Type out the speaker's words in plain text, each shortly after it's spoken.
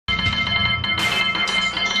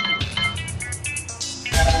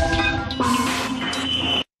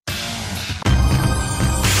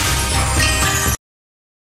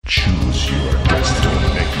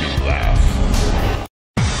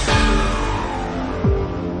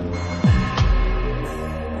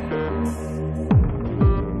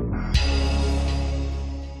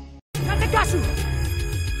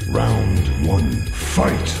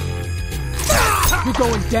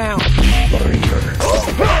down. Breaker.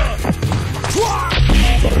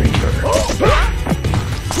 Breaker.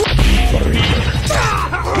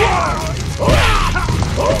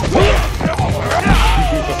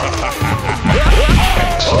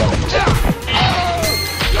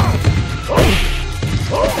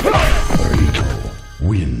 Reiko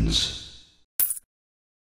wins.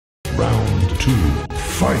 Round 2,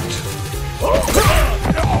 fight!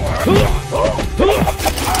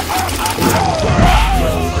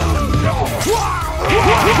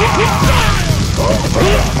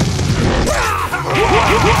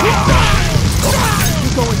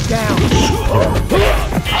 You're going down.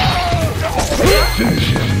 Finish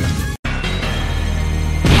him.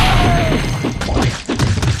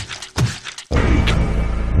 Reiko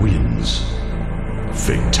wins.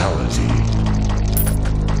 Fatality.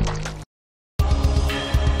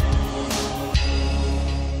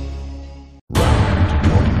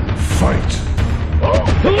 Fight!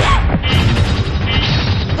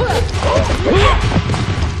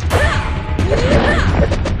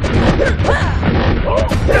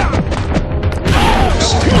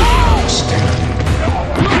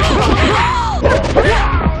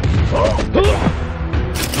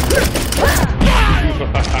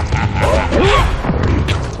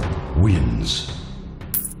 Reiko wins.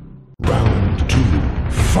 Round 2,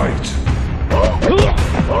 fight!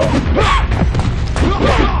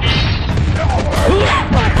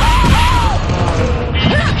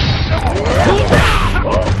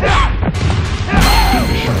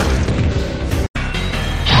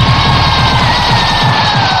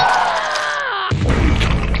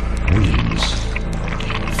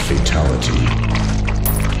 Fatality.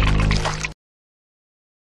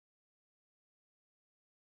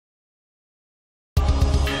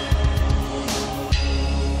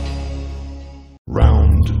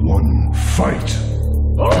 Round 1, fight!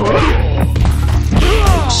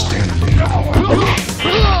 Standing.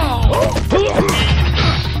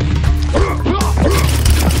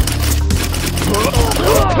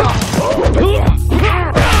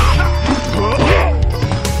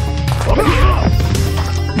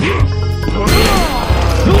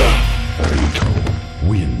 Reiko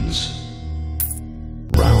wins.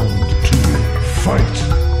 Round 2, fight!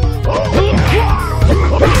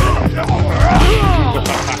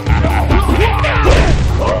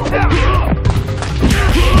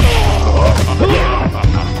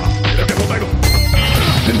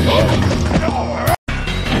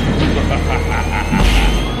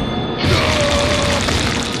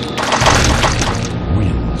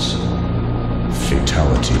 Wins.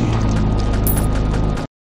 Fatality.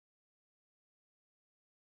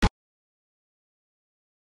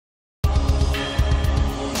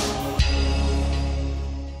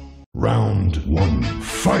 Round 1,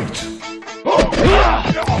 fight!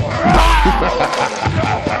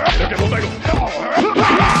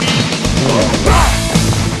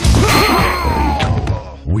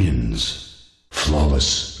 Reiko wins.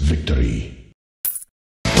 Flawless victory.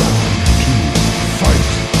 Round 2, fight!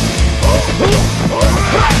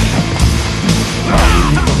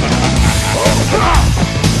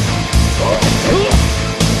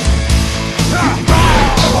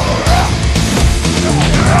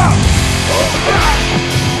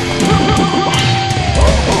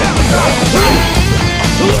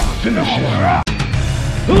 Finish him.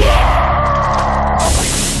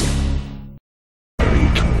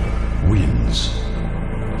 Reiko wins.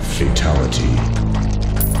 Fatality.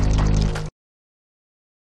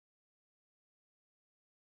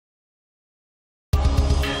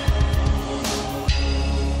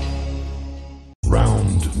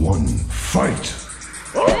 Round 1, fight!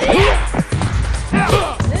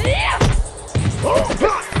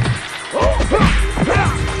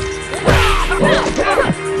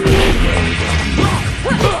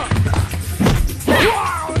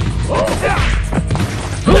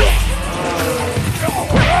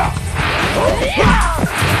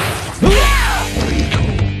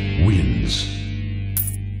 Reiko wins.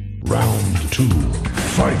 Round 2,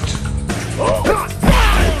 fight!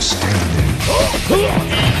 Outstanding.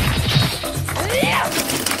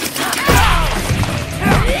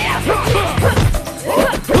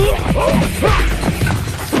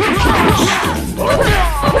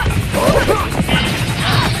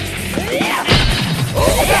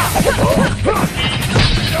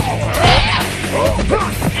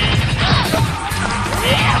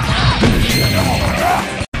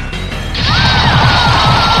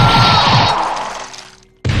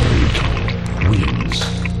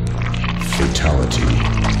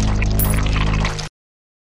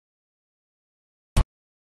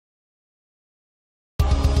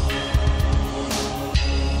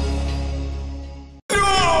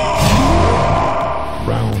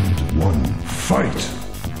 fight!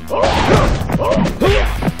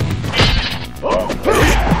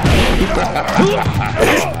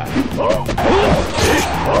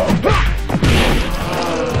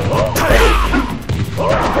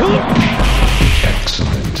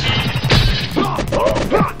 Excellent.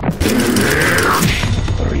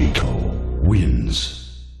 Reiko wins.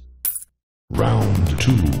 Round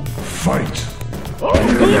 2, fight!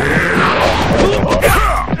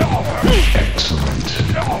 Excellent.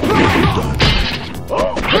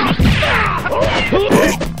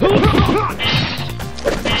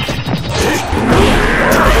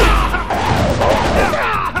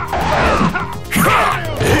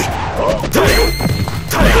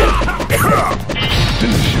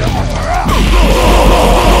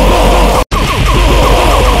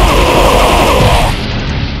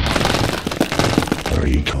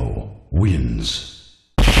 Reiko wins.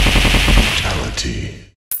 Fatality.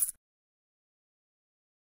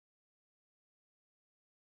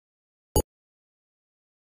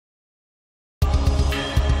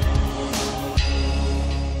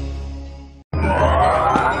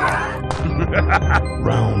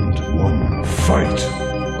 Round 1, fight!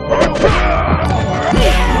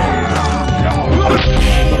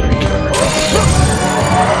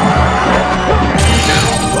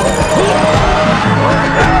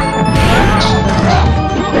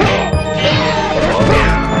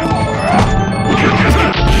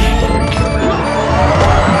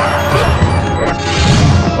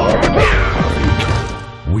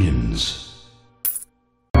 Wins.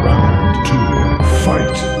 Round 2,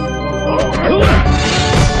 fight!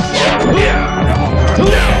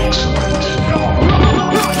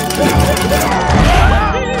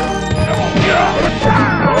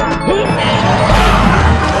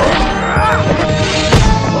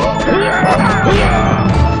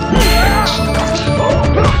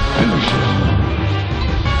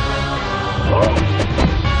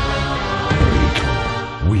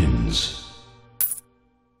 Wins.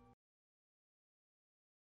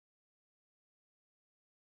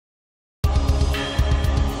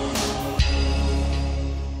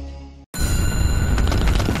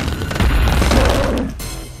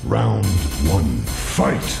 Round 1,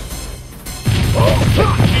 fight!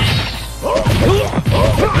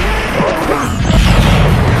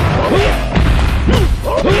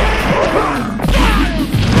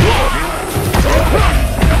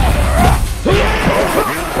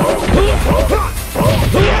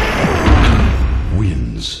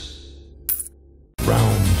 Wins.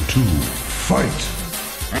 Round 2, fight!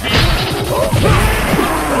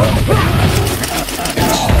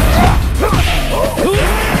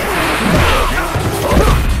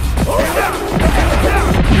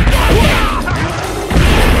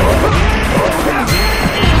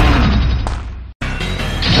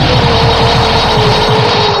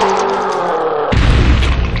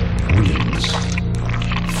 Wins.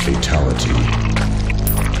 Fatality.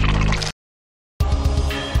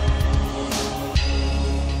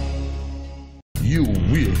 You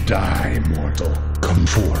will die, mortal. Come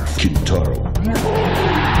forth, Kintaro.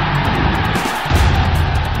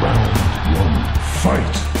 Round 1,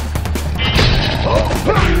 fight!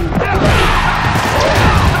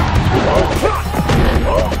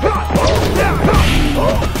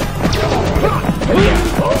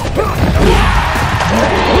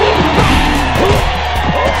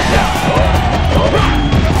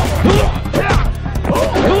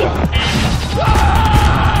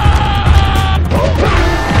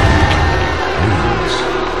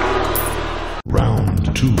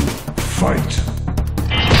 Round 2, fight!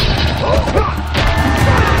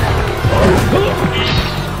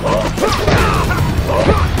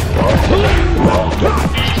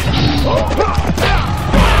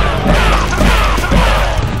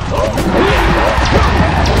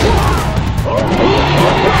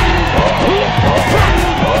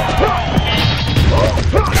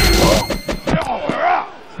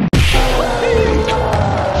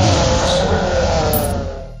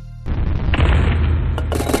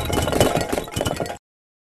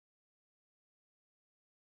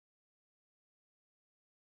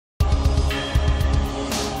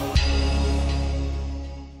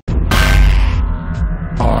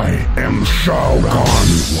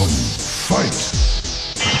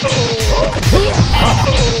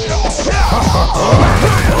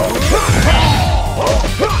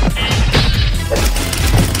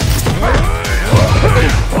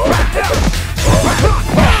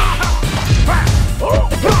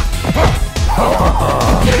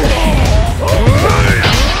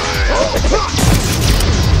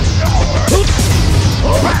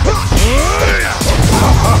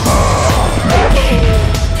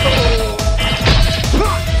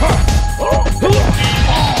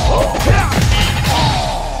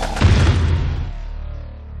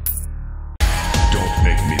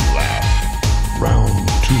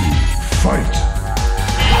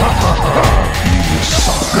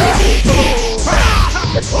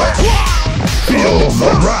 Feel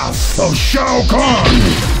the wrath of Shao Kahn!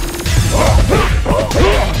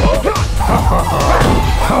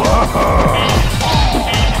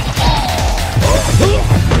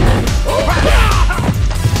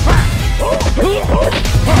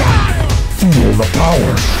 Feel the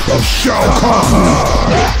power of Shao Kahn!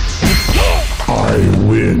 I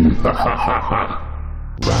win! Round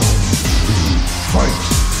 2, fight!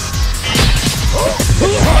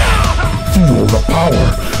 Feel the power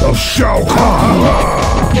of Shao Kahn!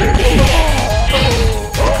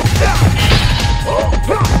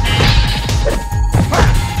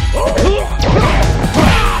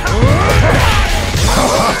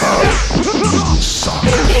 You suck!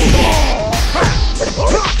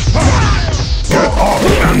 Get up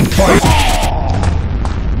and fight!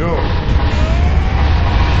 No!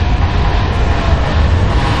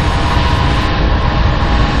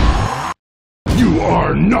 You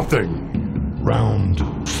are nothing! Round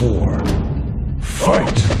 4.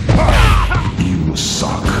 Fight! You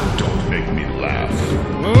suck! Don't make me laugh!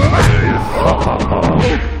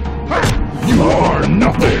 You are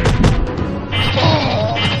nothing!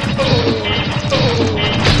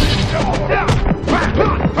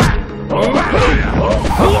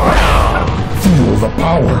 Feel the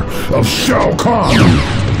power of Shao Kahn!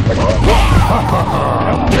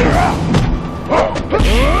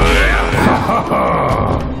 Ha ha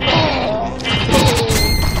ha!